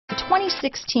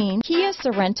2016 Kia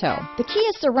Sorento. The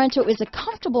Kia Sorento is a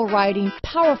comfortable riding,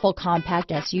 powerful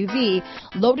compact SUV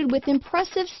loaded with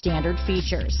impressive standard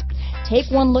features. Take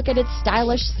one look at its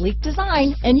stylish, sleek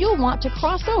design and you'll want to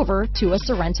cross over to a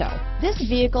Sorento. This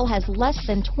vehicle has less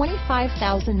than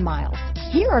 25,000 miles.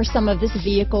 Here are some of this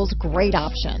vehicle's great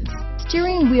options: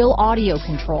 steering wheel audio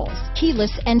controls,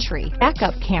 keyless entry,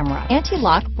 backup camera,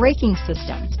 anti-lock braking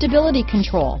system, stability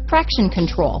control, traction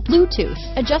control, Bluetooth,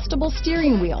 adjustable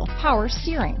steering wheel, power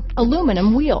steering,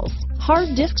 aluminum wheels,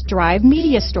 hard disk drive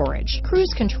media storage,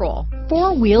 cruise control,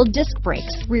 four-wheel disc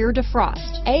brakes, rear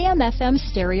defrost, AM/FM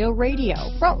stereo radio,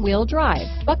 front-wheel drive,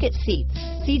 bucket seats,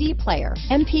 CD player,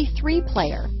 MP3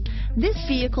 player. This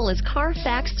vehicle is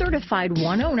CARFAX certified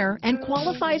one owner and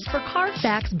qualifies for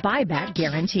CARFAX buyback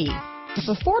guarantee. If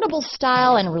affordable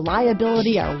style and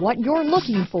reliability are what you're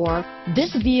looking for,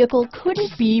 this vehicle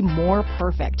couldn't be more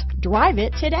perfect. Drive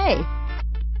it today.